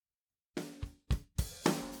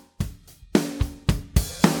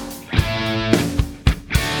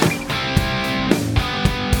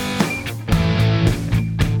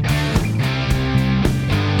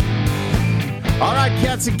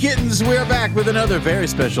cats and kittens, we're back with another very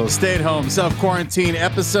special stay-at-home self-quarantine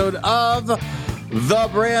episode of the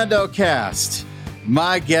Brando Cast.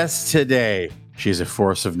 My guest today, she's a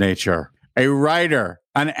force of nature, a writer,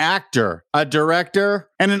 an actor, a director,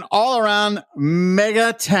 and an all-around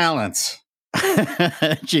mega talent.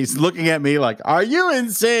 She's looking at me like, are you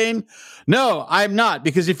insane? No, I'm not,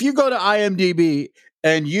 because if you go to IMDb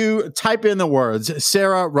and you type in the words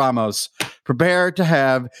Sarah Ramos, prepare to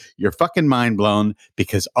have your fucking mind blown,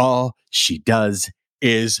 because all she does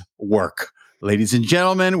is work. Ladies and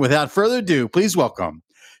gentlemen, without further ado, please welcome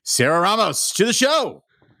Sarah Ramos to the show.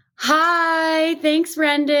 Hi, thanks,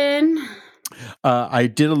 Brendan. I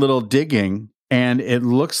did a little digging, and it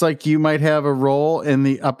looks like you might have a role in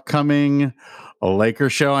the upcoming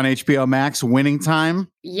Lakers show on HBO Max, Winning Time.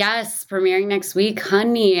 Yes, premiering next week,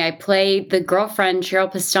 honey. I play the girlfriend,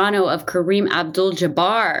 Cheryl Pistano, of Kareem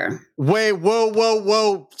Abdul-Jabbar. Wait,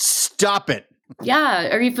 whoa. Stop it. Yeah,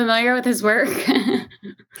 are you familiar with his work?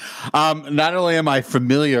 Not only am I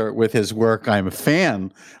familiar with his work, I'm a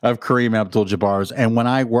fan of Kareem Abdul-Jabbar's. And when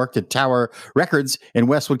I worked at Tower Records in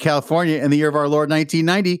Westwood, California in the year of our Lord,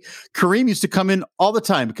 1990, Kareem used to come in all the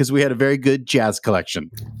time because we had a very good jazz collection.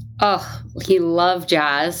 Oh, he loves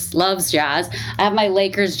jazz. I have my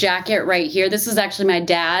Lakers jacket right here. This is actually my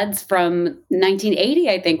dad's from 1980,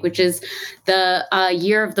 I think, which is the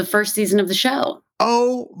year of the first season of the show.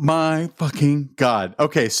 Oh my fucking God.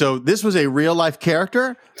 Okay, so this was a real life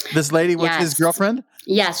character? This lady was his girlfriend?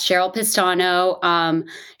 Yes, Cheryl Pistano.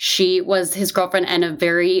 She was his girlfriend and a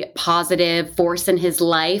very positive force in his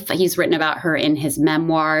life. He's written about her in his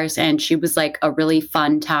memoirs, and she was like a really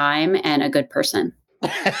fun time and a good person.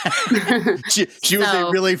 she was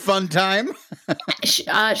a really fun time.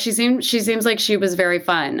 She seems like she was very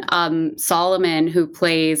fun. Solomon, who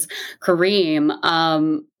plays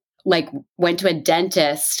Kareem, went to a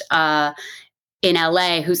dentist in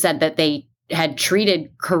LA who said that they had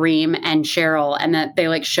treated Kareem and Cheryl, and that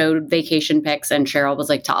they showed vacation pics, and Cheryl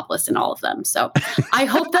was topless in all of them. So I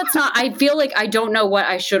hope that's not, I feel like I don't know what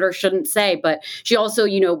I should or shouldn't say, but she also,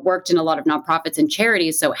 worked in a lot of nonprofits and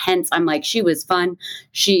charities. So hence I'm she was fun.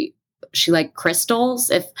 She liked crystals.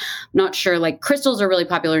 If I'm not sure, crystals are really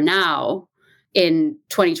popular now in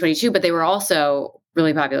 2022, but they were also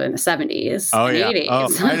really popular in the 70s and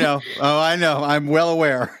 80s. I know. I'm well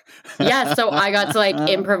aware. Yeah, so I got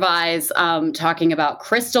to improvise talking about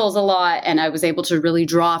crystals a lot, and I was able to really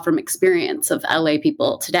draw from experience of LA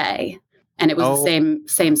people today. And it was the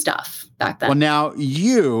same stuff back then. Well, now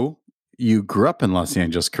you grew up in Los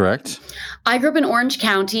Angeles, correct? I grew up in Orange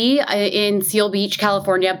County in Seal Beach,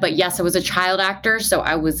 California. But yes, I was a child actor, so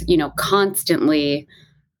I was, constantly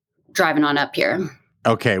driving on up here.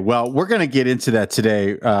 Okay, well, we're going to get into that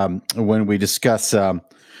today when we discuss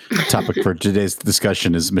topic for today's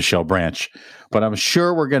discussion is Michelle Branch. But I'm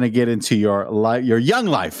sure we're going to get into your young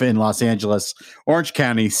life in Los Angeles, Orange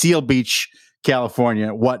County, Seal Beach,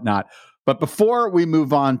 California, whatnot. But before we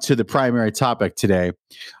move on to the primary topic today,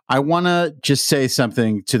 I want to just say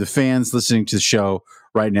something to the fans listening to the show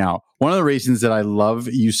right now. One of the reasons that I love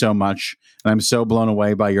you so much, and I'm so blown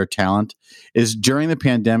away by your talent, is during the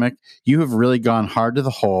pandemic, you have really gone hard to the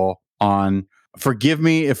hole on, forgive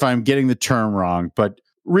me if I'm getting the term wrong, but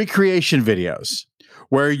recreation videos,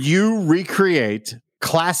 where you recreate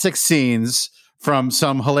classic scenes from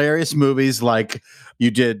some hilarious movies, like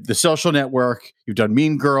you did The Social Network, you've done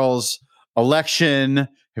Mean Girls, Election.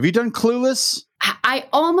 Have you done Clueless? I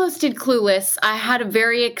almost did Clueless. I had a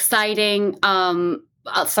very exciting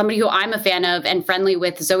somebody who I'm a fan of and friendly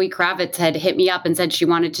with, Zoe Kravitz, had hit me up and said she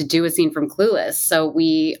wanted to do a scene from Clueless. So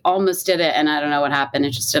we almost did it, and I don't know what happened.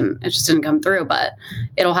 It just didn't come through, but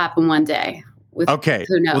it'll happen one day. Okay.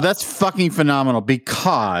 Who knows? Well, that's fucking phenomenal,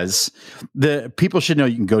 because the people should know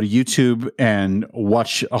you can go to YouTube and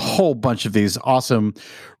watch a whole bunch of these awesome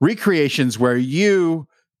recreations where you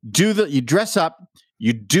dress up,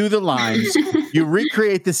 you do the lines, you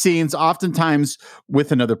recreate the scenes, oftentimes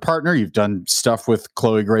with another partner. You've done stuff with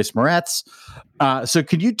Chloe Grace Moretz. So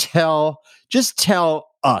could you tell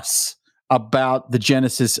us about the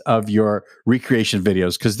genesis of your recreation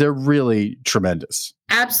videos, because they're really tremendous.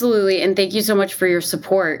 Absolutely. And thank you so much for your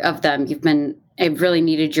support of them. I've really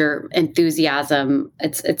needed your enthusiasm.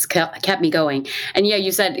 It's kept me going. And yeah,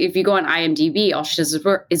 you said if you go on IMDb, all she does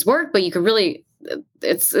is work, but you could really,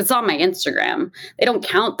 it's on my Instagram. They don't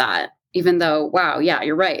count that. Even though, wow, yeah,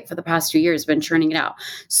 you're right. For the past 2 years, I've been churning it out.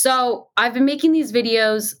 So I've been making these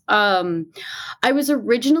videos. I was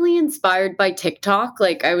originally inspired by TikTok.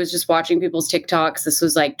 I was just watching people's TikToks. This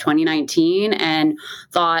was 2019, and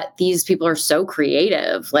thought these people are so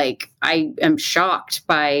creative. I am shocked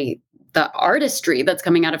by the artistry that's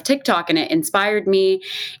coming out of TikTok, and it inspired me.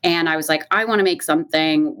 And I was like, I want to make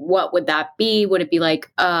something. What would that be? Would it be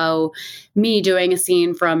like, me doing a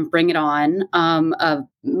scene from Bring It On, of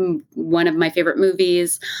one of my favorite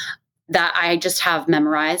movies that I just have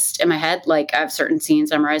memorized in my head? Like, I have certain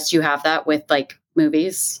scenes memorized. Do you have that with like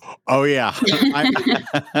movies? Oh yeah,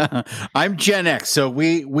 I'm Gen X, so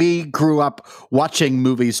we grew up watching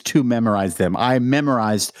movies to memorize them. I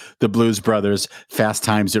memorized the Blues Brothers, Fast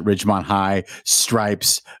Times at Ridgemont High,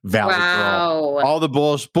 Stripes, Valley Girl, all the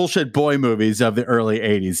bullshit boy movies of the early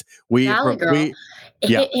 '80s.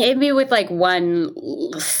 Hit me with like one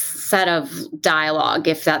set of dialogue,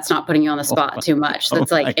 if that's not putting you on the spot too much.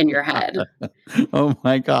 That's like in your head. Oh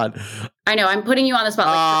my God! I know I'm putting you on the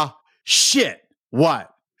spot. Shit.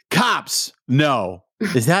 What? Cops? No.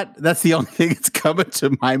 That's the only thing that's coming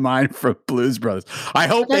to my mind from Blues Brothers. I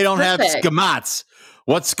hope they don't have SCMATs.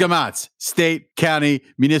 What's SCMATs? State, county,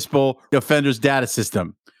 municipal offenders data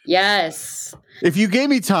system. Yes. If you gave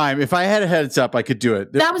me time, if I had a heads up, I could do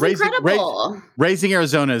it. That was incredible. Raising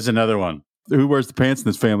Arizona is another one. Who wears the pants in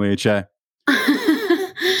this family, HI?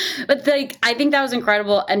 But like, I think that was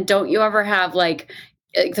incredible. And don't you ever have like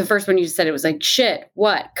the first one you said, it was like, shit,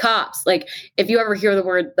 what? Cops. Like, if you ever hear the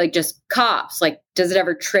word, like, just cops, like, does it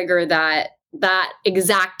ever trigger that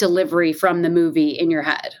exact delivery from the movie in your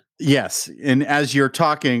head? Yes. And as you're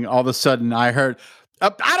talking, all of a sudden I heard,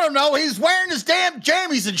 I don't know, he's wearing his damn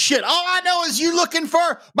jammies and shit. All I know is you looking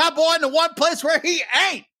for my boy in the one place where he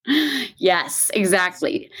ain't. Yes,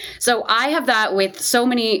 exactly. So I have that with so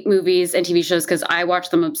many movies and TV shows because I watch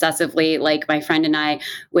them obsessively, like my friend and I,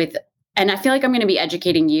 and I feel like I'm going to be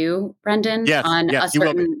educating you, Brendan, on a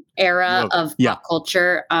certain era of pop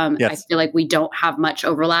culture. I feel like we don't have much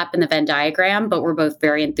overlap in the Venn diagram, but we're both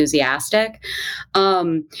very enthusiastic.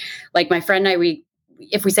 Like my friend and I,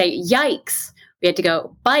 if we say yikes, we had to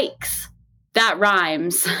go bikes. That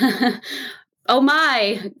rhymes. Oh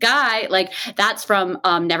my guy, like that's from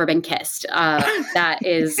Never Been Kissed. That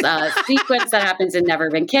is a sequence that happens in Never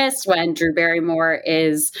Been Kissed when Drew Barrymore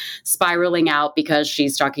is spiraling out because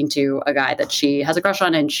she's talking to a guy that she has a crush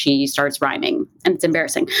on and she starts rhyming and it's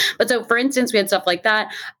embarrassing. But so for instance, we had stuff like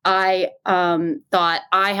that. I thought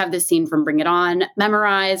I have this scene from Bring It On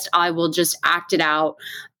memorized. I will just act it out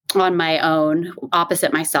on my own,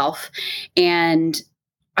 opposite myself. And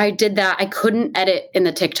I did that. I couldn't edit in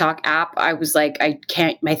the TikTok app. I was like, I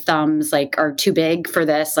can't, my thumbs like are too big for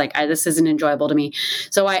this. Like this isn't enjoyable to me.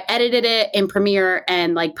 So I edited it in Premiere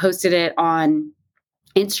and like posted it on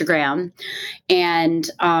Instagram. And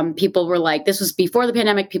people were like, this was before the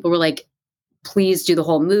pandemic. People were like, please do the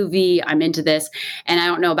whole movie. I'm into this. And I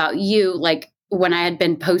don't know about you, like when I had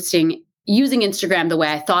been posting using Instagram the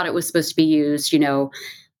way I thought it was supposed to be used, you know,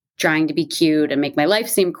 trying to be cute and make my life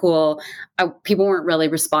seem cool, people weren't really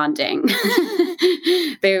responding.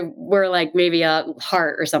 They were like maybe a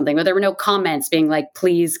heart or something, but there were no comments being like,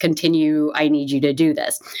 please continue. I need you to do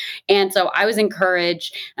this. And so I was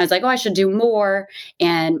encouraged. I was like, oh, I should do more.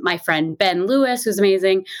 And my friend Ben Lewis, who's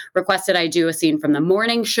amazing, requested I do a scene from The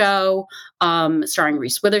Morning Show, starring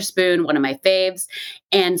Reese Witherspoon, one of my faves.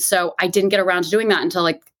 And so I didn't get around to doing that until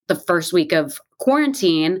like the first week of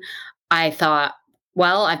quarantine. I thought,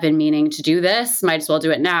 well, I've been meaning to do this, might as well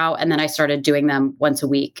do it now. And then I started doing them once a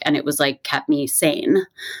week and it was like kept me sane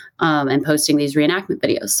and posting these reenactment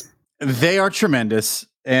videos. They are tremendous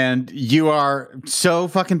and you are so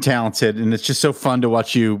fucking talented and it's just so fun to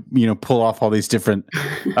watch you, pull off all these different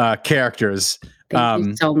characters. Thank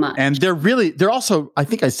you so much. And they're also, I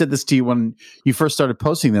think I said this to you when you first started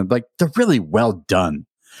posting them, like they're really well done.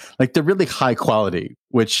 Like they're really high quality,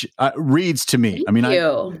 which reads to me. Thank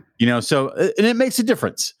you. So, and it makes a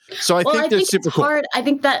difference. So I think they're super cool. Hard. I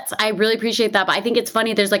think I really appreciate that. But I think it's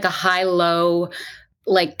funny. There's like a high-low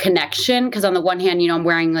like connection. Because on the one hand, I'm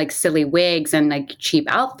wearing like silly wigs and like cheap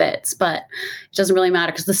outfits, but it doesn't really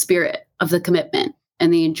matter because the spirit of the commitment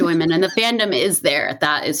and the enjoyment and the fandom is there.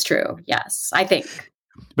 That is true. Yes, I think.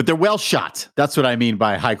 But they're well shot. That's what I mean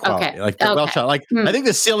by high quality. Okay. Like they're well shot. Like I think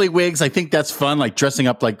the silly wigs, I think that's fun. Like dressing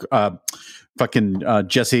up like fucking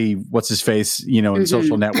Jesse, what's his face, in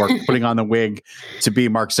Social Network, putting on the wig to be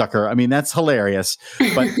Mark Zucker. I mean, that's hilarious.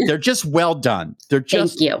 But they're just well done. They're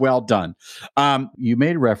just well done. You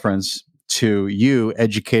made reference to you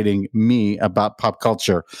educating me about pop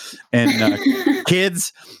culture. And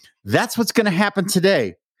kids, that's what's going to happen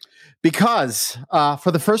today. Because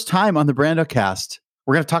for the first time on the Brandocast,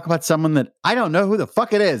 we're going to talk about someone that I don't know who the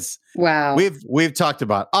fuck it is. Wow. We've talked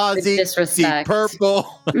about Ozzy, Deep Purple,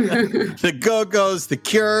 the Go-Go's, The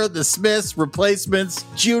Cure, The Smiths, Replacements,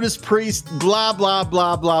 Judas Priest, blah, blah,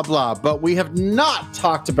 blah, blah, blah. But we have not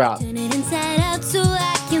talked about... Turn it inside out so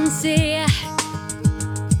I can see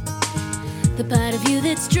the part of you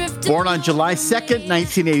that's drifting. Born on July 2nd,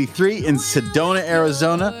 1983 in Sedona,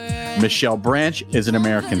 Arizona, Michelle Branch is an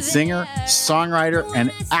American singer, songwriter,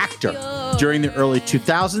 and actor. During the early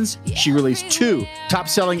 2000s, she released 2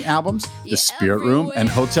 top-selling albums, The Spirit Room and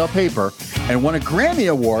Hotel Paper, and won a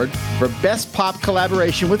Grammy Award for Best Pop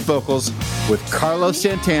Collaboration with Vocals with Carlos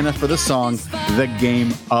Santana for the song The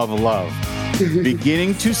Game of Love.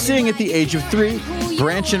 Beginning to sing at the age of 3,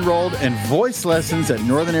 Branch enrolled in voice lessons at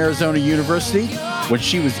Northern Arizona University. When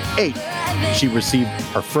she was 8, she received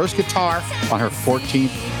her first guitar on her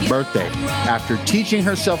 14th birthday. After teaching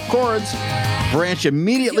herself chords, Branch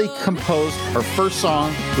immediately composed her first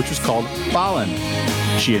song, which was called Ballin'.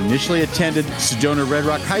 She initially attended Sedona Red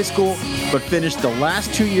Rock High School, but finished the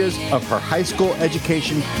last 2 years of her high school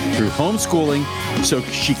education through homeschooling so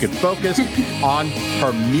she could focus on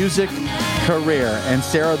her music career. And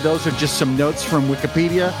Sarah, those are just some notes from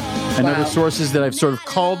Wikipedia and other sources that I've sort of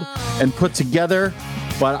culled and put together.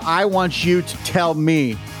 But I want you to tell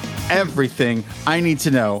me everything I need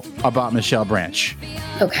to know about Michelle Branch.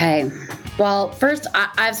 Okay. Well, first, I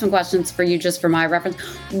have some questions for you just for my reference.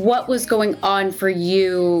 What was going on for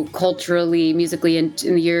you culturally, musically in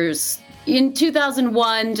the years in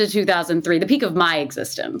 2001 to 2003, the peak of my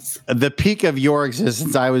existence? The peak of your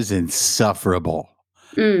existence, I was insufferable.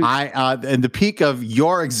 In the peak of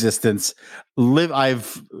your existence,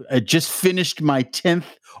 I've just finished my 10th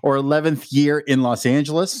or 11th year in Los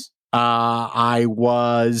Angeles. I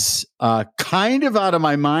was kind of out of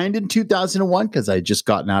my mind in 2001 because I had just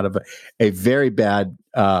gotten out of a very bad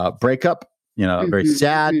breakup, a very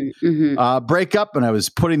sad breakup, and I was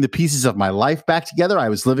putting the pieces of my life back together. I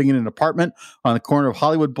was living in an apartment on the corner of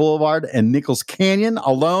Hollywood Boulevard and Nichols Canyon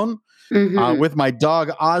alone with my dog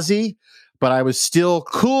Ozzy, but I was still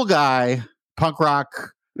cool guy, punk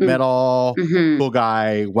rock, metal, cool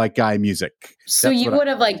guy, white guy music. So you would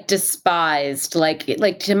have despised, like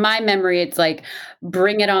to my memory, it's like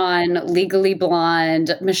Bring It On, Legally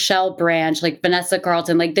Blonde, Michelle Branch, like Vanessa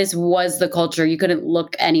Carlton, like this was the culture. You couldn't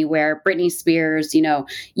look anywhere. Britney Spears,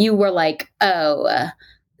 you were like, oh,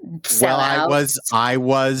 sell out. I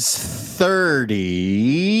was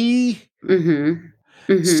 30.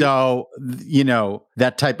 So,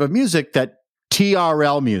 that type of music, that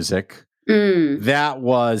TRL music, that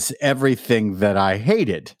was everything that I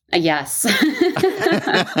hated. Yes.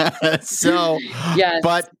 So, yes.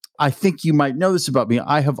 But I think you might know this about me.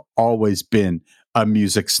 I have always been a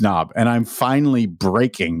music snob, and I'm finally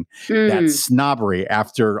breaking that snobbery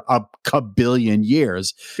after a billion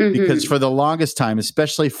years, because for the longest time,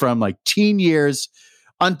 especially from teen years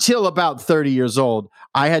until about 30 years old,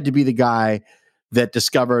 I had to be the guy that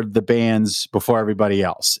discovered the bands before everybody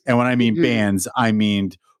else. And when I mean bands, I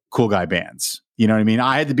mean cool guy bands. You know what I mean?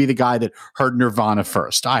 I had to be the guy that heard Nirvana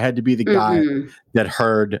first. I had to be the guy that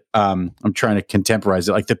heard, I'm trying to contemporize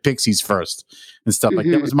it, like the Pixies first and stuff like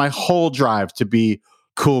that. That was my whole drive to be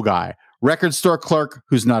cool guy. Record store clerk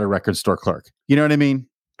who's not a record store clerk. You know what I mean?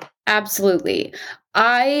 Absolutely.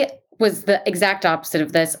 I was the exact opposite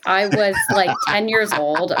of this. I was 10 years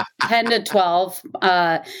old, 10 to 12,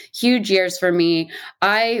 huge years for me.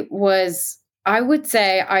 I would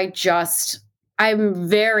say I'm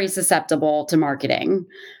very susceptible to marketing.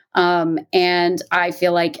 And I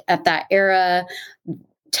feel like at that era,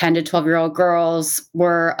 10 to 12-year-old girls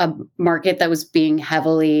were a market that was being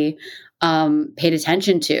heavily paid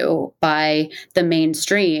attention to by the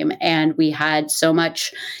mainstream. And we had so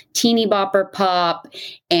much teeny bopper pop,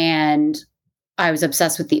 and I was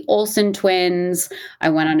obsessed with the Olsen twins. I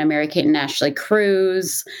went on a Mary-Kate and Ashley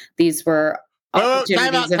cruise. These were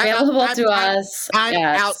opportunities available to us.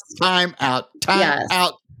 Time out.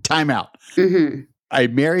 I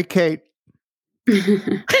Mary-Kate.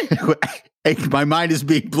 My mind is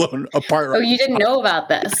being blown apart right now. Oh, you didn't know about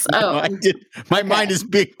this? Oh, I did. My mind is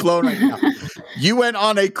being blown right now. You went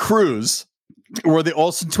on a cruise. Were the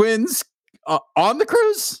Olsen twins on the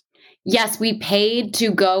cruise? Yes, we paid to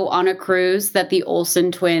go on a cruise that the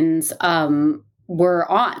Olsen twins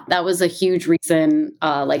were on. That was a huge reason.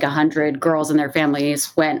 100 girls and their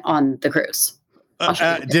families went on the cruise.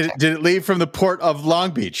 Did it leave from the port of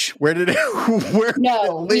Long Beach? Where did it?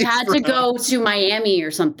 No, we had to go to Miami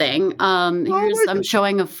or something. I'm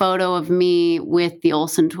showing a photo of me with the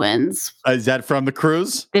Olsen twins. Is that from the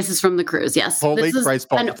cruise? This is from the cruise. Yes. Holy Christ,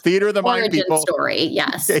 Paul! Theater of the Mind people. Story.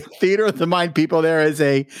 Yes. Okay, Theater of the Mind people. There is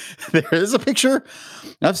a picture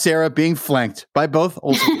of Sarah being flanked by both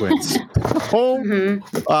Olsen twins.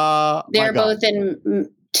 They're both in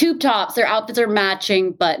tube tops. Their outfits are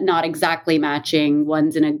matching, but not exactly matching.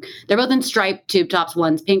 They're both in striped tube tops.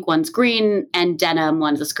 One's pink, one's green, and denim.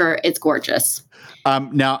 One's a skirt. It's gorgeous.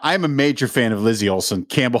 Now, I'm a major fan of Lizzie Olsen,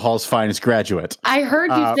 Campbell Hall's finest graduate. I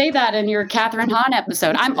heard you say that in your Catherine Hahn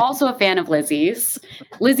episode. I'm also a fan of Lizzie's.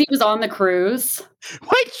 Lizzie was on the cruise.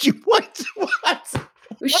 What?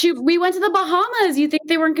 We went to the Bahamas. You think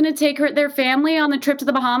they weren't going to take their family on the trip to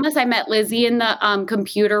the Bahamas? I met Lizzie in the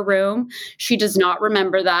computer room. She does not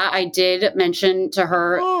remember that. I did mention to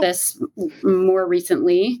her this more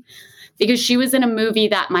recently because she was in a movie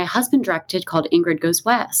that my husband directed called Ingrid Goes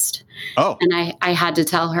West. Oh. And I had to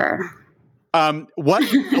tell her. What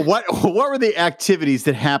were the activities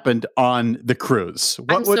that happened on the cruise?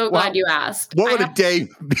 I'm so glad you asked. What would a day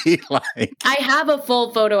be like? I have a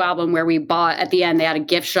full photo album where we bought at the end. They had a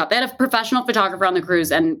gift shop. They had a professional photographer on the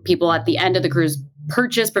cruise, and people at the end of the cruise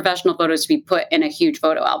purchased professional photos to be put in a huge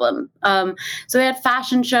photo album. So they had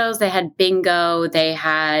fashion shows, they had bingo, they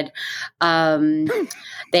had dance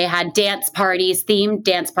parties, themed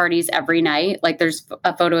dance parties every night. Like there's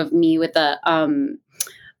a photo of me with a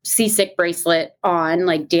seasick bracelet on,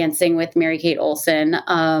 like dancing with Mary-Kate Olsen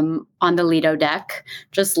on the Lido deck,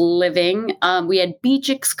 just living. We had beach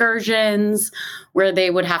excursions where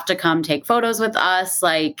they would have to come take photos with us.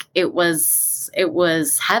 Like it was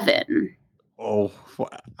heaven. Oh,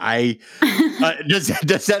 does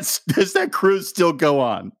that cruise still go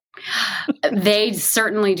on? They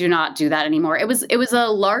certainly do not do that anymore. It was a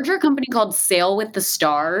larger company called Sail with the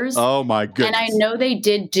Stars. Oh my goodness. And I know they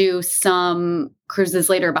did do some cruises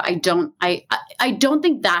later, but I don't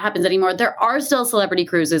think that happens anymore. There are still celebrity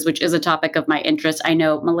cruises, which is a topic of my interest. I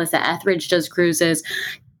know Melissa Etheridge does cruises.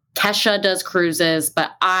 Kesha does cruises,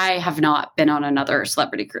 but I have not been on another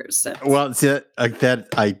celebrity cruise since. Well, see,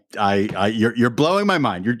 you're blowing my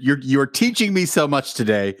mind. You're teaching me so much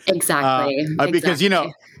today. Exactly. Because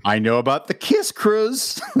I know about the Kiss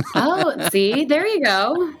cruise. Oh, see, there you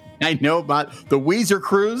go. I know about the Weezer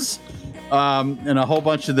cruise, and a whole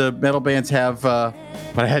bunch of the metal bands have. But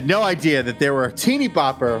I had no idea that there were teeny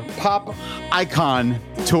bopper pop icon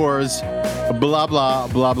tours. Blah blah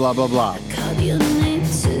blah blah blah blah.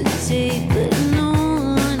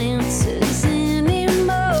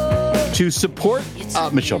 To support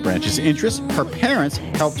Michelle Branch's interests, her parents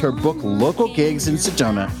helped her book local gigs in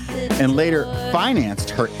Sedona and later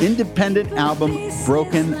financed her independent album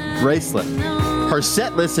Broken Bracelet. Her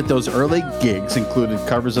set list at those early gigs included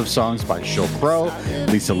covers of songs by Sheryl Crow,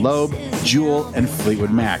 Lisa Loeb, Jewel, and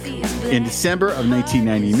Fleetwood Mac. In December of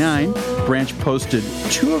 1999, Branch posted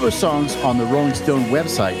 2 of her songs on the Rolling Stone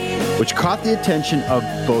website, which caught the attention of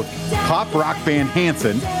both pop rock band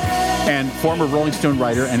Hanson and former Rolling Stone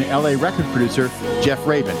writer and LA record producer Jeff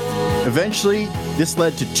Rabin. Eventually, this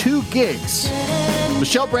led to 2 gigs.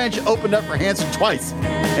 Michelle Branch opened up for Hanson twice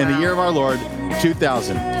in the year of our Lord,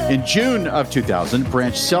 2000. In June of 2000,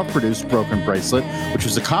 Branch self-produced Broken Bracelet, which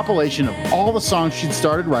was a compilation of all the songs she'd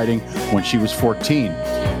started writing when she was 14.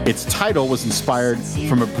 Its title was inspired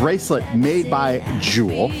from a bracelet made by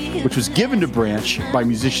Jewel, which was given to Branch by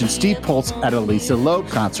musician Steve Poltz at a Lisa Loeb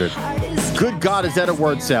concert. Good God, is that a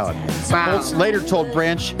word salad? Wow. Poltz later told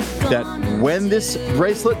Branch that when this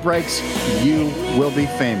bracelet breaks, you will be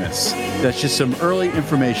famous. That's just some early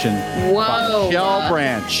information. Whoa. Michelle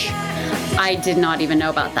Branch. I did not even know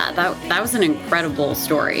about that. That was an incredible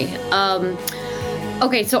story.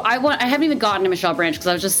 Okay, so I haven't even gotten to Michelle Branch because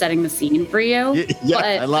I was just setting the scene for you.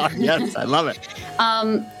 I love it.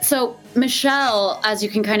 So Michelle, as you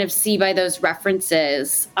can kind of see by those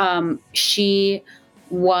references, she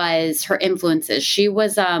was her influences. She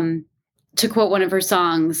was, to quote one of her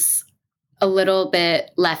songs, a little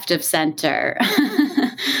bit left of center.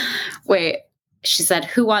 Wait. She said,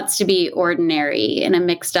 "Who wants to be ordinary in a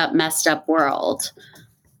mixed up, messed up world?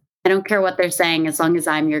 I don't care what they're saying as long as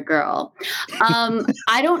I'm your girl."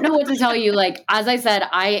 I don't know what to tell you. Like, as I said,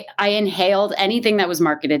 I inhaled anything that was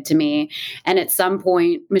marketed to me. And at some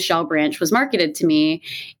point, Michelle Branch was marketed to me.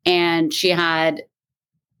 And she had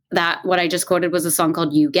what I just quoted was a song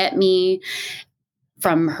called You Get Me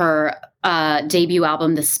from her debut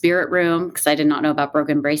album, The Spirit Room, because I did not know about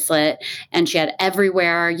Broken Bracelet. And she had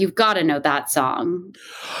Everywhere. You've got to know that song.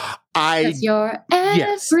 You're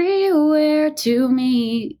everywhere to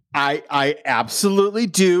me. I absolutely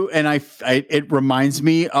do, and it reminds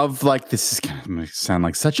me of, like, this is going to sound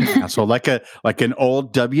like such an asshole, like an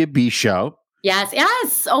old WB show.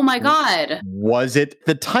 Yes. Oh my God. Was it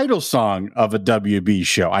the title song of a WB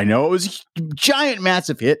show? I know it was a giant,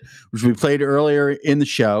 massive hit, which we played earlier in the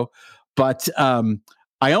show, but I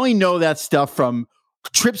only know that stuff from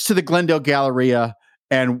trips to the Glendale Galleria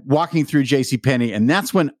and walking through JCPenney, and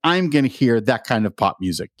that's when I'm going to hear that kind of pop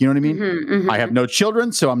music. You know what I mean? I have no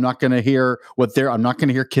children, so I'm not going to hear I'm not going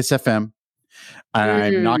to hear Kiss FM.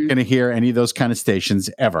 I'm not going to hear any of those kind of stations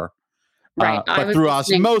ever. Right. But through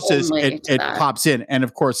osmosis, it pops in. And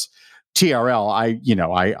of course,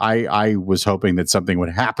 TRL, I was hoping that something would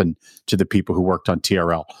happen to the people who worked on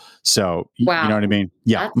TRL. So, wow. You know what I mean?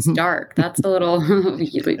 Yeah. That's dark. That's a little,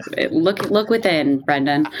 look within,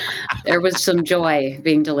 Brendan. There was some joy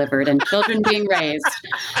being delivered and children being raised.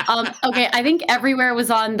 Okay. I think Everywhere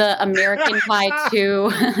was on the American Pie 2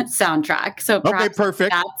 soundtrack. So okay,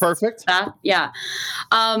 perfect. Yeah.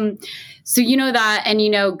 So you know that, and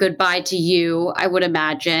Goodbye to You, I would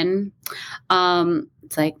imagine.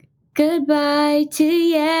 It's like, goodbye to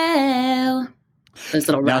you. Those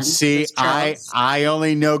little now, runs. see, I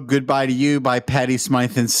only know Goodbye to You by Patti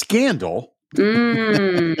Smythe and Scandal,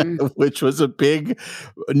 which was a big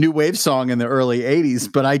new wave song in the early 80s,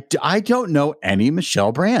 but I don't know any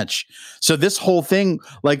Michelle Branch. So this whole thing,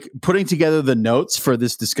 like putting together the notes for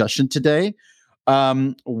this discussion today,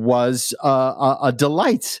 was a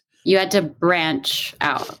delight. You had to branch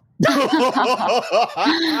out. Wow.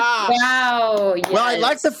 Yes. Well, I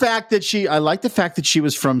like the fact that she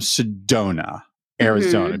was from Sedona,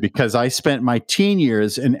 Arizona, because I spent my teen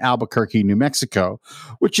years in Albuquerque, New Mexico,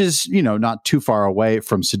 which is, not too far away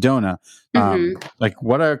from Sedona. Like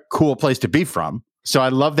what a cool place to be from. So I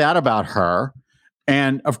love that about her.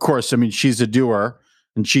 And of course, I mean, she's a doer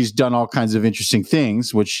and she's done all kinds of interesting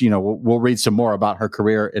things, which, we'll read some more about her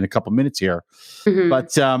career in a couple minutes here.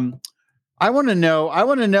 But, I want to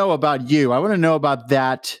know about you. I want to know about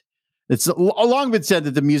that. It's long been said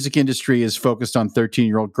that the music industry is focused on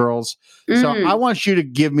 13-year-old girls. So I want you to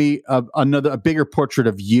give me a bigger portrait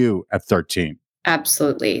of you at 13.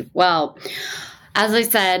 Absolutely. Well, as I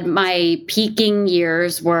said, my peaking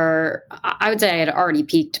years were, I would say I had already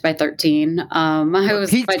peaked by 13. I was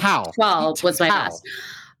peaked by how? 12 Peaked was my how? best.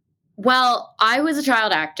 Well, I was a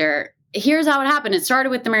child actor. Here's how it happened. It started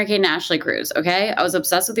with the Mary-Kate and Ashley cruise, okay? I was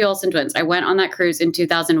obsessed with the Olsen twins. I went on that cruise in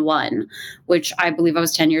 2001, which I believe I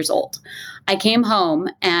was 10 years old. I came home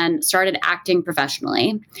and started acting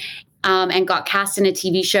professionally and got cast in a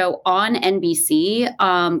TV show on NBC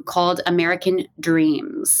called American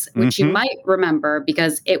Dreams, which you might remember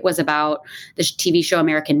because it was about the TV show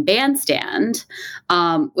American Bandstand,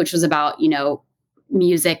 which was about,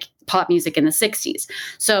 pop music in the 60s.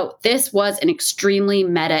 So this was an extremely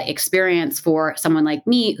meta experience for someone like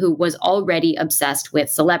me who was already obsessed with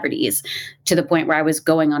celebrities to the point where I was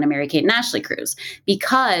going on a Mary-Kate and Ashley cruise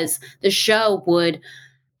because the show would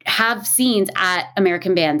have scenes at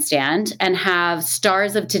American Bandstand and have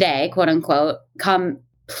stars of today, quote unquote, come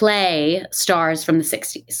play stars from the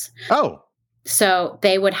 60s. Oh. So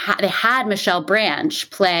they had Michelle Branch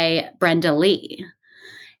play Brenda Lee.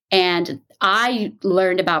 And I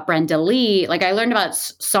learned about Brenda Lee, like I learned about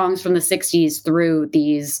songs from the 60s through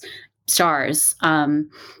these stars from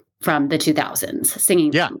the 2000s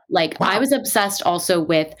singing. Yeah. Like wow. I was obsessed also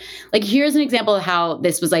with, like, here's an example of how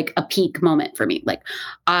this was like a peak moment for me. Like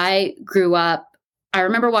I grew up, I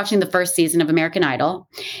remember watching the first season of American Idol,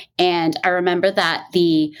 and I remember that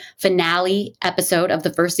the finale episode of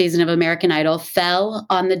the first season of American Idol fell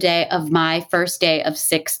on the day of my first day of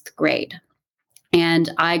 6th grade.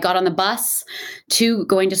 And I got on the bus to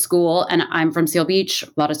going to school, and I'm from Seal Beach, a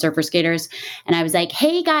lot of surfer skaters. And I was like,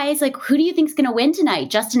 hey guys, like, who do you think's going to win tonight?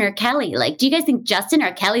 Justin or Kelly? Like, do you guys think Justin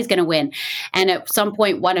or Kelly's going to win? And at some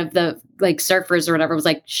point, one of the like surfers or whatever was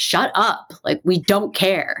like, shut up. Like, we don't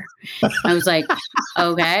care. I was like,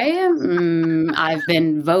 okay, I've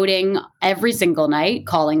been voting every single night,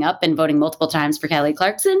 calling up and voting multiple times for Kelly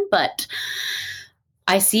Clarkson, but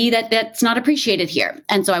I see that that's not appreciated here.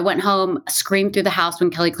 And so I went home, screamed through the house when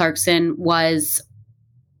Kelly Clarkson was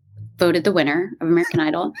voted the winner of American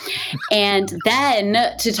Idol. And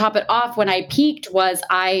then to top it off, when I peaked was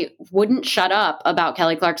I wouldn't shut up about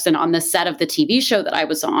Kelly Clarkson on the set of the TV show that I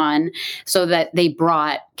was on, so that they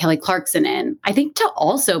brought Kelly Clarkson in, I think, to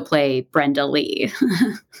also play Brenda Lee.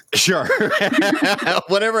 Sure.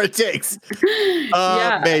 Whatever it takes.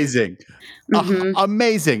 Yeah. Amazing.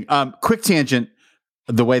 Amazing. Quick tangent.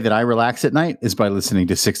 The way that I relax at night is by listening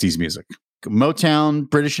to 60s music. Motown,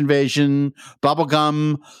 British Invasion,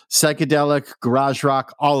 bubblegum, psychedelic, garage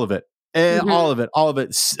rock, all of it. All of it.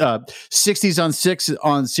 60s on 6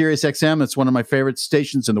 on Sirius XM. It's one of my favorite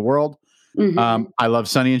stations in the world. I love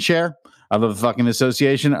Sonny and Cher. I love the fucking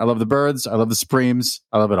Association. I love the Byrds. I love the Supremes.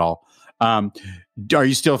 I love it all. Are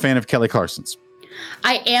you still a fan of Kelly Clarkson's?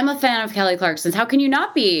 I am a fan of Kelly Clarkson's. How can you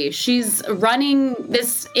not be? She's running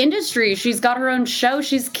this industry. She's got her own show.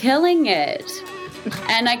 She's killing it.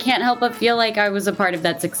 And I can't help but feel like I was a part of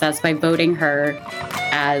that success by voting her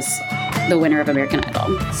as the winner of American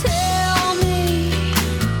Idol. Tell me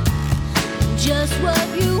just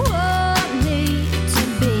what you want me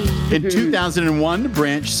to be. In 2001,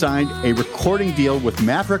 Branch signed a recording deal with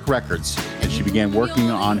Maverick Records, and she began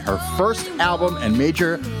working on her first album and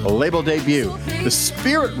major label debut. The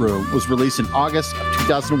Spirit Room was released in August of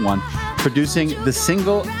 2001, producing the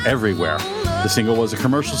single Everywhere. The single was a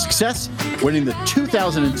commercial success, winning the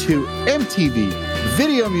 2002 MTV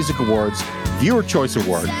Video Music Awards Viewer Choice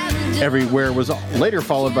Award. Everywhere was later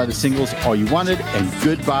followed by the singles All You Wanted and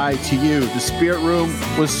Goodbye to You. The Spirit Room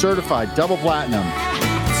was certified double platinum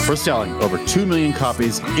for selling over 2 million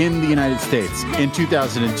copies in the United States. In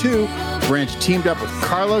 2002, Branch teamed up with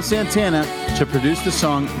Carlos Santana to produce the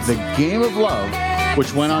song The Game of Love,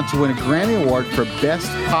 which went on to win a Grammy Award for Best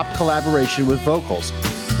Pop Collaboration with Vocals.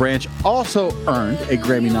 Branch also earned a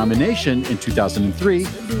Grammy nomination in 2003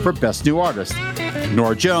 for Best New Artist.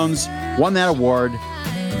 Norah Jones won that award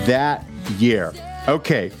that year.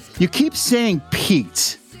 Okay, you keep saying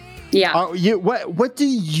peaked. Yeah. What do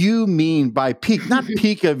you mean by peak? Not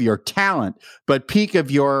peak of your talent, but peak of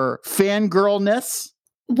your fangirlness?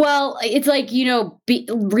 Well, it's like,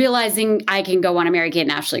 realizing I can go on a Mary-Kate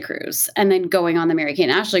and Ashley cruise, and then going on the Mary-Kate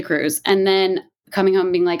and Ashley cruise, and then coming home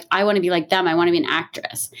and being like, I want to be like them. I want to be an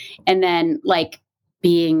actress. And then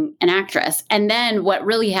being an actress. And then what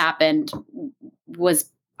really happened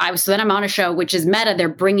was so then I'm on a show, which is Meta. They're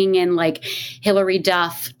bringing in Hilary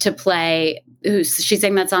Duff to play, she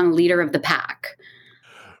sang that song, Leader of the Pack.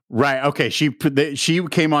 Right. Okay. She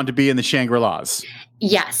came on to be in the Shangri-Las.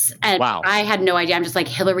 Yes. And wow. I had no idea. I'm just like,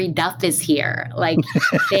 Hilary Duff is here.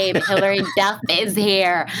 Babe, Hilary Duff is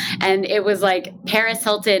here. And it was Paris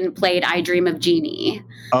Hilton played I Dream of Jeannie.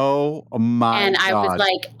 Oh my God. And I was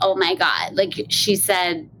like, oh my God. She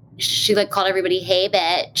said, she called everybody, hey,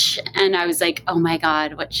 bitch. And I was like, oh my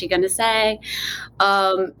God, what's she going to say?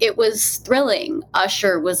 It was thrilling.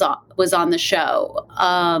 Usher was on the show.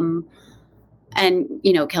 And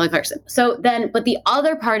Kelly Clarkson. So then, but the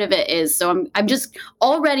other part of it is, so I'm just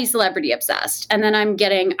already celebrity obsessed, and then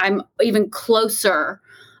I'm even closer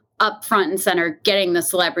up front and center, getting the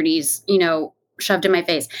celebrities, shoved in my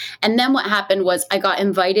face. And then what happened was I got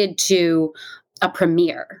invited to a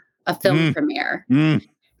film premiere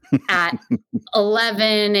at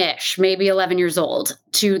 11-ish, maybe 11 years old,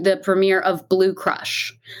 to the premiere of Blue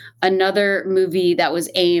Crush, another movie that was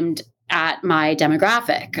aimed at my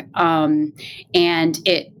demographic.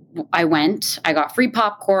 I went, I got free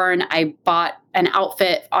popcorn. I bought an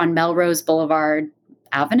outfit on Melrose Boulevard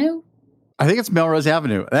Avenue. I think it's Melrose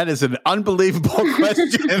Avenue. That is an unbelievable question.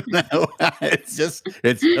 It's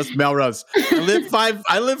just Melrose. I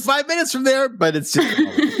live 5 minutes from there, but it's just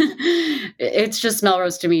Melrose. It's just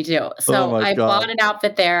Melrose to me too. So I bought an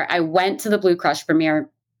outfit there. I went to the Blue Crush premiere,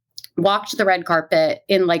 walked the red carpet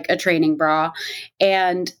in a training bra,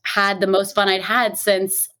 and had the most fun I'd had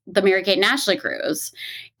since the Mary-Kate and Ashley cruise.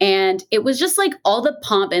 And it was just all the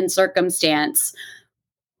pomp and circumstance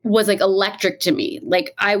was electric to me.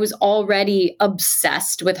 I was already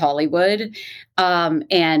obsessed with Hollywood,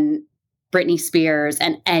 and Britney Spears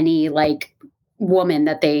and any woman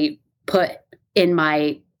that they put in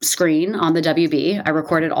my screen on the WB. I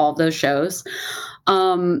recorded all of those shows.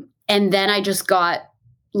 And then I just got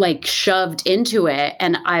shoved into it.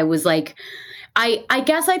 And I was I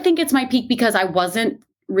guess I think it's my peak because I wasn't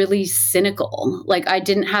really cynical. I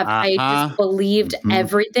didn't have, I just believed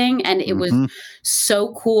everything. And it was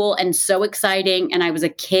so cool and so exciting. And I was a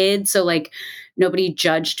kid. So nobody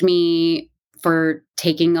judged me for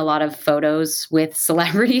taking a lot of photos with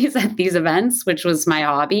celebrities at these events, which was my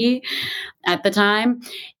hobby at the time.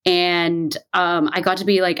 And I got to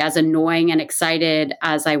be as annoying and excited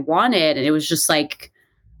as I wanted. And it was just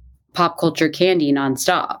pop culture candy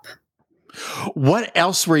nonstop. What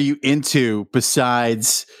else were you into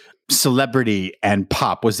besides celebrity and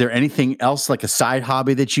pop? Was there anything else a side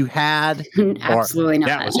hobby that you had? Absolutely not.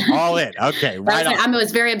 That was all it. Okay, right on. I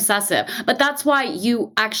was very obsessive. But that's why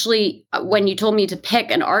you actually, when you told me to pick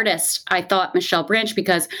an artist, I thought Michelle Branch,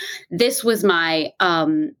 because this was my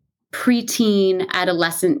preteen,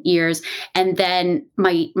 adolescent years. And then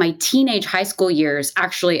my teenage high school years,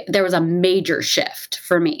 actually, there was a major shift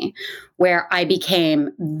for me where I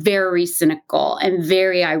became very cynical and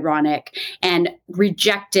very ironic and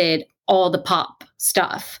rejected all the pop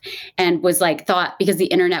stuff and was thought, because the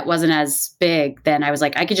internet wasn't as big then, I was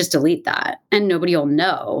I could just delete that and nobody will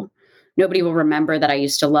know. Nobody will remember that I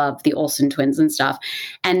used to love the Olsen twins and stuff.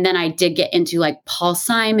 And then I did get into Paul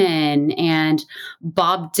Simon and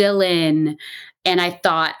Bob Dylan. And I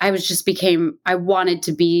thought I wanted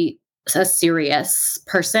to be a serious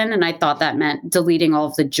person, and I thought that meant deleting all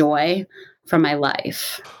of the joy from my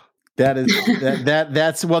life. That's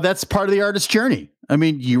part of the artist's journey. I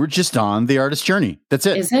mean, you were just on the artist's journey. That's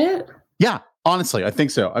it. Is it? Yeah, honestly, I think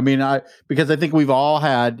so. I mean, because I think we've all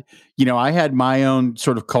had, I had my own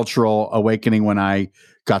sort of cultural awakening when I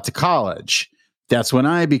got to college. That's when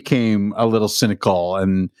I became a little cynical,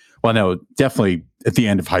 and definitely at the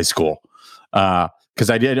end of high school. Because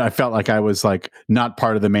I felt like I was like not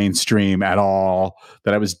part of the mainstream at all,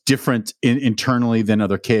 that I was different internally than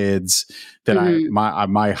other kids, that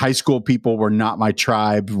my high school people were not my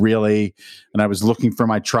tribe really. And I was looking for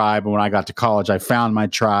my tribe. And when I got to college, I found my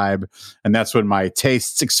tribe. And that's when my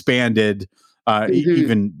tastes expanded,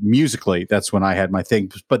 even musically. That's when I had my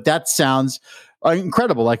thing. But that sounds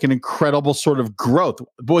incredible, like an incredible sort of growth.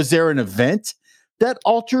 Was there an event that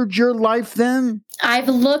altered your life then? I've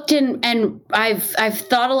looked and I've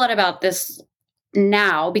thought a lot about this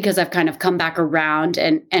now, because I've kind of come back around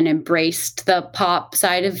and embraced the pop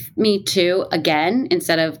side of me too, again,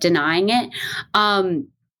 instead of denying it.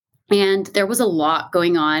 And there was a lot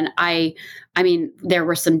going on. I mean, there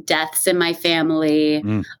were some deaths in my family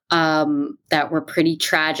that were pretty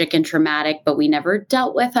tragic and traumatic, but we never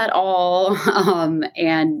dealt with at all,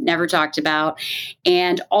 and never talked about.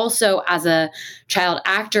 And also, as a child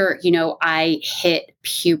actor, I hit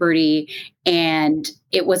puberty, and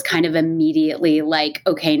it was kind of immediately like,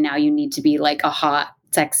 okay, now you need to be like a hot,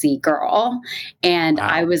 sexy girl. And wow.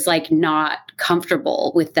 I was like not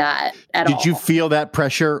comfortable with that at all. Did you feel that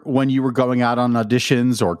pressure when you were going out on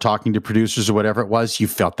auditions or talking to producers or whatever it was? You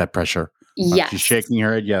felt that pressure? Yes. She's shaking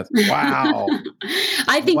her head. Yes. Wow.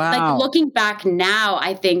 I think like looking back now,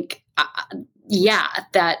 I think,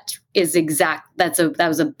 that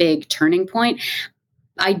was a big turning point.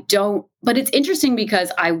 But it's interesting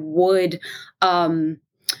because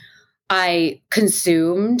I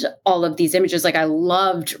consumed all of these images. Like I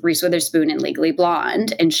loved Reese Witherspoon in Legally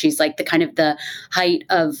Blonde, and she's like the kind of the height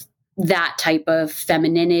of that type of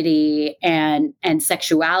femininity and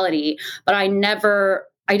sexuality. But I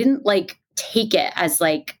didn't like take it as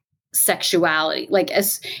like sexuality. Like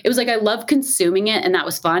it was like I loved consuming it, and that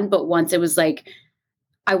was fun. But once it was like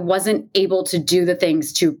I wasn't able to do the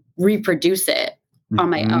things to reproduce it on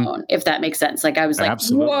my own, if that makes sense. Like I was like,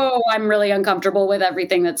 Absolutely. Whoa, I'm really uncomfortable with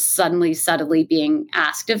everything that's subtly being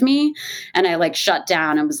asked of me. And I like shut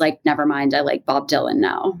down and was like, never mind. I like Bob Dylan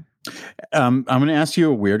now. I'm going to ask you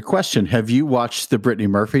a weird question. Have you watched the Brittany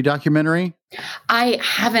Murphy documentary? I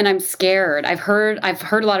haven't. I'm scared. I've heard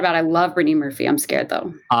a lot about it. I love Brittany Murphy. I'm scared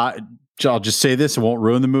though. I'll just say this. It won't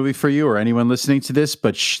ruin the movie for you or anyone listening to this,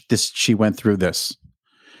 but she went through this.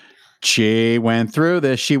 She went through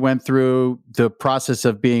this. She went through the process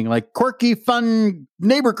of being like quirky, fun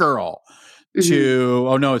neighbor girl to,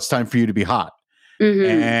 oh no, it's time for you to be hot.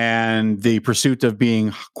 And the pursuit of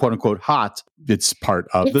being quote unquote hot, it's part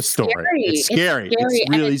of the story. It's scary. It's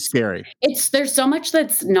really scary. There's so much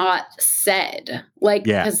that's not said, like,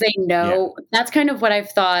 because they know. That's kind of what I've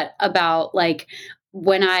thought about, like,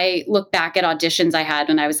 when I look back at auditions I had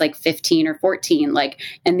when I was like 15 or 14, like,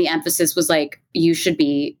 and the emphasis was like, you should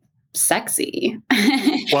be sexy.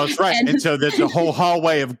 Well, that's right. And so there's a whole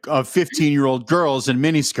hallway of 15-year-old girls in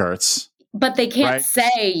miniskirts. But they can't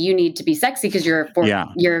say you need to be sexy because you're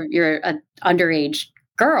an underage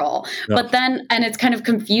girl. Yeah. But then, and it's kind of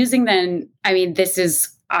confusing then. I mean, this is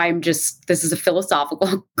a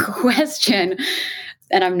philosophical question,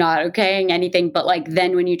 and I'm not okaying anything, but like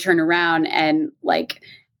then when you turn around and like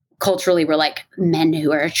culturally we're like, men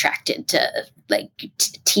who are attracted to like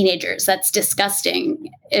teenagers, that's disgusting.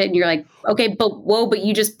 And you're like, okay, but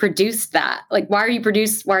you just produced that. Like, why are you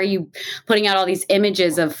putting out all these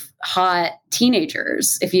images of hot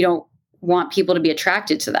teenagers if you don't want people to be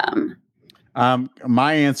attracted to them?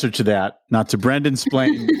 My answer to that, not to Brendan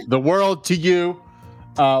explain the world to you,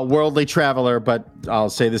 worldly traveler, but I'll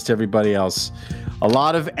say this to everybody else. A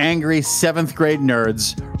lot of angry 7th grade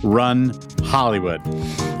nerds run Hollywood.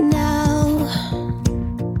 No,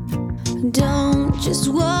 don't just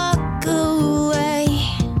walk away.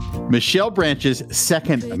 Michelle Branch's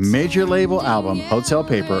second major label album, Hotel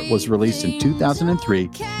Paper, was released in 2003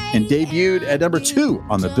 and debuted at number 2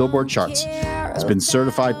 on the Billboard charts. It's been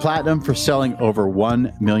certified platinum for selling over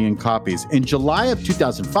 1 million copies. In July of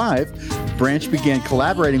 2005, Branch began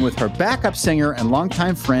collaborating with her backup singer and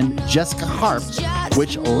longtime friend Jessica Harp,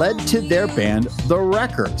 which led to their band, The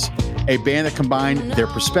Wreckers, a band that combined their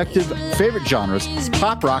respective favorite genres,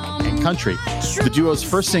 pop rock and country. The duo's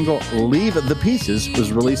first single, Leave the Pieces,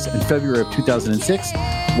 was released in February of 2006,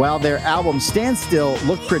 while their album Stand Still,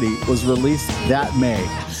 Look Pretty was released that May.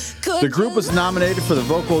 The group was nominated for the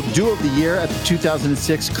Vocal Duo of the Year at the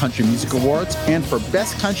 2006 Country Music Awards and for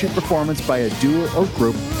Best Country Performance by a Duo or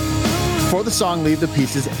Group for the song Leave the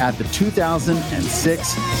Pieces at the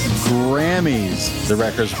 2006 Grammys. The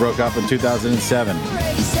records broke up in 2007.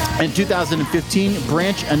 In 2015,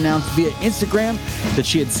 Branch announced via Instagram that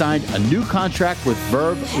she had signed a new contract with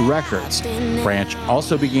Verve Records. Branch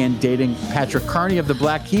also began dating Patrick Carney of the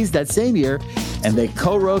Black Keys that same year, and they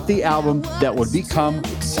co-wrote the album that would become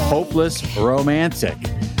Hopeless Romantic.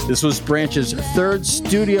 This was Branch's third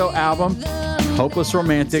studio album. Hopeless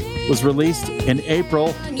Romantic was released in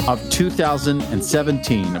April of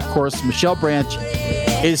 2017. Of course, Michelle Branch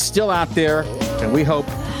is still out there, and we hope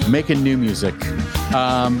making new music.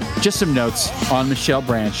 Just some notes on Michelle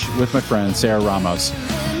Branch with my friend Sarah Ramos.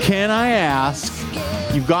 Can I ask,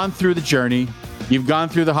 you've gone through the journey, you've gone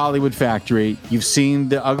through the Hollywood factory, you've seen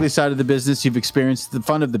the ugly side of the business, you've experienced the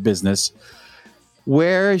fun of the business.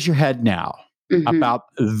 Where is your head now about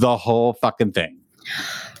the whole fucking thing?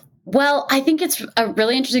 Well, I think it's a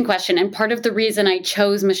really interesting question. And part of the reason I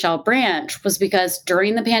chose Michelle Branch was because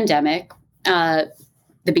during the pandemic,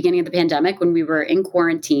 the beginning of the pandemic, when we were in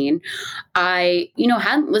quarantine, I,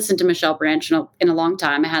 hadn't listened to Michelle Branch in a long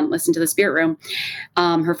time. I hadn't listened to The Spirit Room,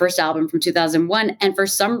 her first album from 2001. And for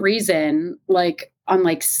some reason,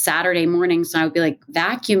 on Saturday mornings, I would be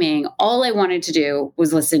vacuuming. All I wanted to do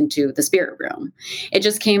was listen to The Spirit Room. It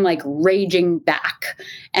just came raging back.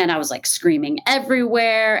 And I was screaming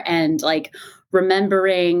everywhere and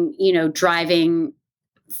remembering, driving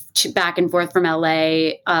back and forth from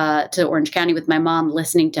LA to Orange County with my mom,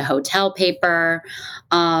 listening to Hotel Paper.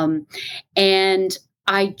 And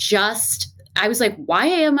I was like, why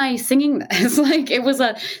am I singing this? It was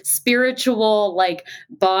a spiritual,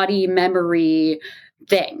 body memory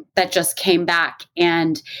thing that just came back.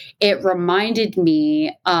 And it reminded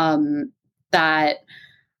me that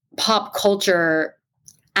pop culture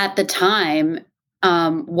at the time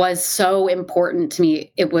was so important to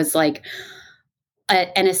me. It was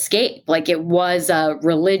an escape. It was a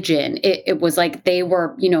religion. It was they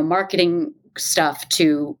were, marketing stuff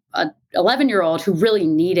to a 11-year-old who really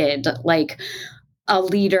needed a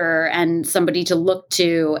leader and somebody to look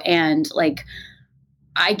to. And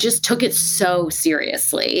I just took it so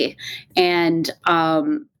seriously. And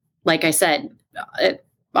like I said,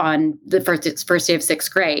 on the first day of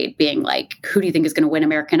sixth grade, being who do you think is going to win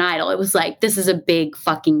American Idol? It was this is a big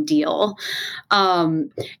fucking deal.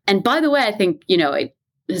 And by the way, I think, it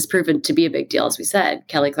has proven to be a big deal. As we said,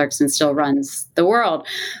 Kelly Clarkson still runs the world.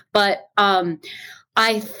 But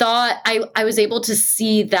I thought I was able to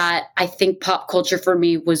see that I think pop culture for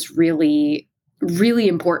me was really, really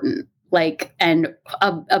important, and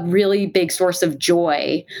a really big source of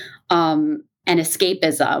joy and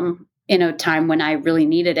escapism in a time when I really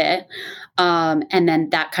needed it. And then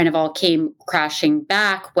that kind of all came crashing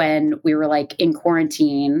back when we were in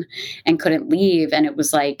quarantine and couldn't leave. And it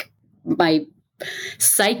was my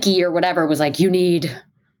psyche or whatever was you need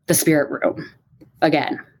The Spirit Room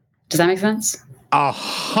again. Does that make sense?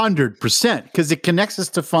 100%, because it connects us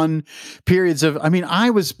to fun periods of, I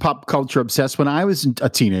was pop culture obsessed when I was a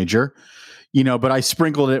teenager, but I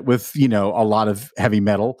sprinkled it with, a lot of heavy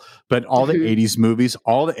metal, but all the 80s movies,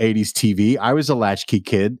 all the 80s TV. I was a latchkey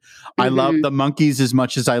kid. I love the Monkees as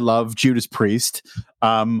much as I love Judas Priest.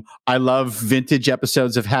 I love vintage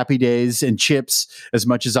episodes of Happy Days and Chips as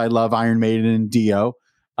much as I love Iron Maiden and Dio.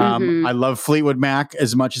 I love Fleetwood Mac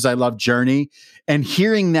as much as I love Journey. And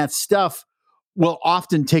hearing that stuff will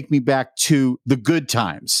often take me back to the good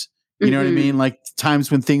times. You know what I mean? Times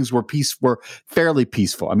when things were fairly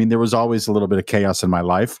peaceful. There was always a little bit of chaos in my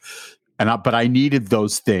life, but I needed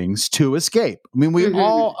those things to escape. We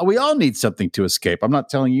all need something to escape. I'm not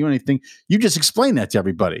telling you anything. You just explain that to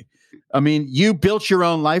everybody. You built your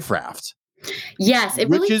own life raft. Yes,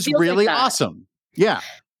 which is really awesome. Yeah.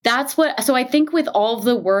 So I think with all of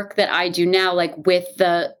the work that I do now, with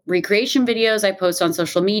the recreation videos I post on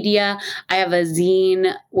social media, I have a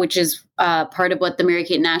zine, which is part of what the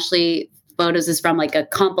Mary-Kate and Ashley photos is from, a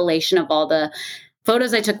compilation of all the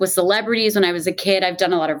photos I took with celebrities when I was a kid. I've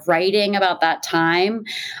done a lot of writing about that time.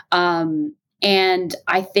 And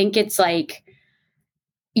I think it's in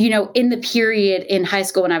the period in high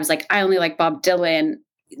school when I was I only like Bob Dylan,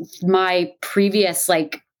 my previous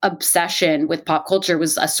obsession with pop culture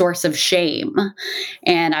was a source of shame.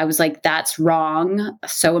 And I was that's wrong.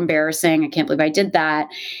 So embarrassing. I can't believe I did that.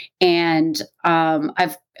 And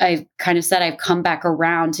I've kind of said I've come back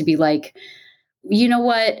around to be you know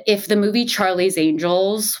what? If the movie Charlie's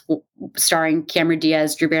Angels, starring Cameron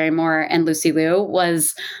Diaz, Drew Barrymore, and Lucy Liu,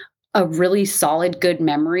 was a really solid, good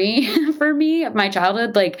memory for me of my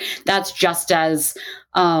childhood, like that's just as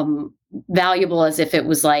valuable as if it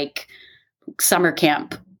was like summer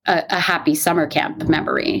camp, a happy summer camp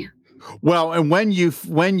memory. Well, and when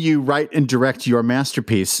you write and direct your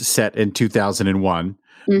masterpiece set in 2001,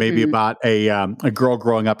 maybe about a girl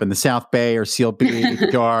growing up in the South Bay or Seal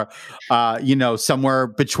Beach or somewhere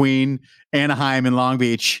between Anaheim and Long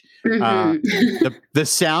Beach, the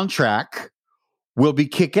soundtrack will be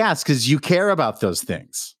kick-ass because you care about those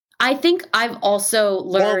things. I think I've also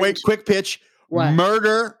learned. Oh, wait, quick pitch. What?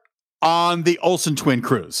 Murder on the Olsen Twin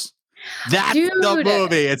Cruise. That's the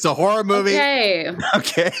movie. It's a horror movie.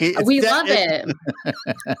 Okay. We love it.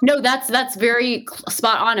 No, that's very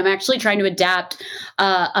spot on. I'm actually trying to adapt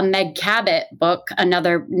a Meg Cabot book,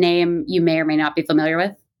 another name you may or may not be familiar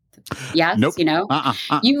with. Yes, nope.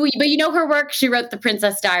 But you know her work. She wrote the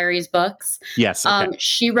Princess Diaries books. Yes. Okay.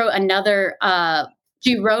 She wrote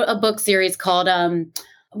she wrote a book series called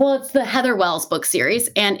it's the Heather Wells book series,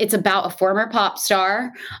 and it's about a former pop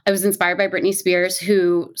star. I was inspired by Britney Spears,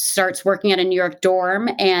 who starts working at a New York dorm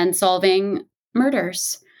and solving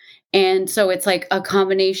murders. And so it's like a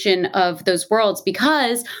combination of those worlds,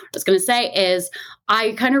 because what I was going to say is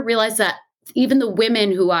I kind of realized that even the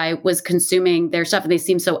women who I was consuming their stuff, and they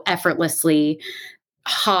seem so effortlessly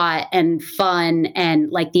hot and fun and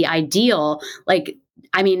like the ideal, like,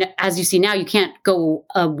 I mean, as you see now, you can't go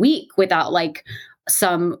a week without like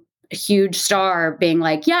some huge star being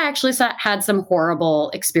like, yeah, I actually had some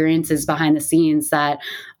horrible experiences behind the scenes that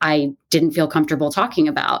I didn't feel comfortable talking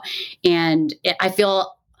about. And I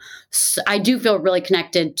do feel really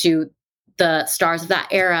connected to the stars of that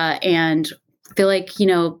era, and feel like,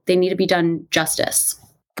 they need to be done justice.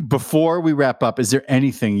 Before we wrap up, is there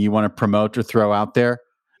anything you want to promote or throw out there?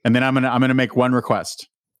 And then I'm going to make one request.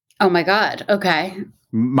 Oh my God. Okay.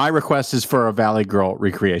 My request is for a Valley Girl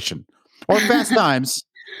recreation. Or Fast Times,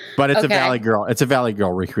 but it's a Valley Girl. It's a Valley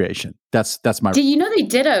Girl recreation. That's my. Do you know they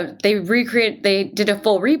did a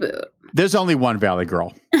full reboot? There's only one Valley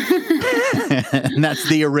Girl, and that's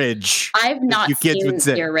the Orig. I've not seen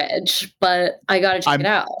the Orig, but I got to check it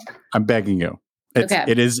out. I'm begging you.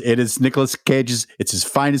 It is Nicolas Cage's. It's his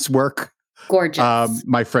finest work. Gorgeous.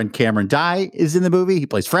 My friend Cameron Dye is in the movie. He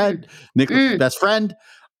plays Fred, Nicholas' best friend.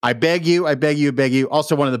 I beg you.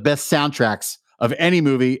 Also, one of the best soundtracks of any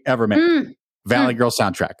movie ever made. Valley Girl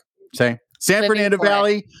soundtrack. Say San Fernando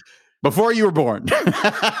Valley before you were born.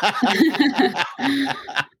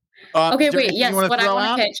 Okay, wait. Yes, what I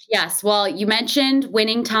want to pitch. Yes. Well, you mentioned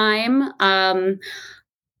Winning Time.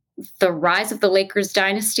 The Rise of the Lakers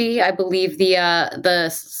Dynasty, I believe the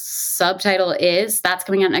subtitle is. That's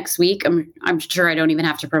coming out next week. I'm sure I don't even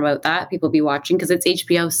have to promote that. People will be watching because it's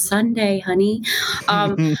HBO Sunday, honey.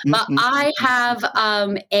 But I have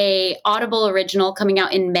a Audible original coming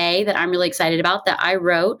out in May that I'm really excited about, that I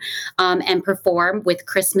wrote and performed with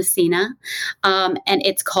Chris Messina. And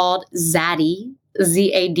it's called Zaddy,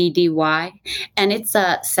 Zaddy. And it's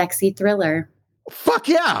a sexy thriller. Fuck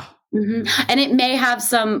yeah. Mm-hmm. And it may have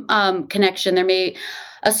some connection. There may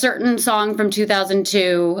a certain song from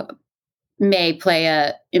 2002 may play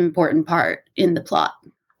a important part in the plot.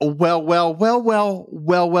 Well.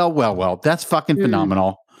 That's fucking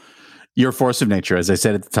phenomenal. You're a force of nature, as I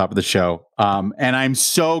said at the top of the show. And I'm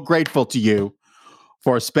so grateful to you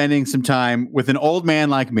for spending some time with an old man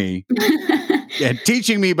like me and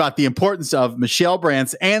teaching me about the importance of Michelle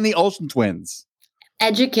Branch and the Olsen twins.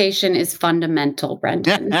 Education is fundamental,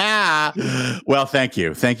 Brendan. Well, thank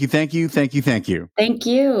you. Thank you. Thank you.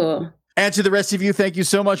 And to the rest of you, thank you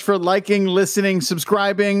so much for liking, listening,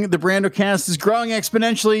 subscribing. The Brandocast is growing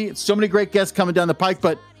exponentially. So many great guests coming down the pike,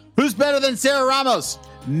 but who's better than Sarah Ramos?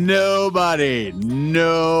 Nobody. And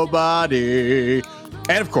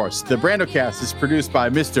of course, the Brandocast is produced by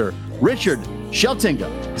Mr. Richard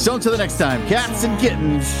Sheltinga. So until the next time, cats and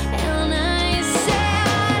kittens.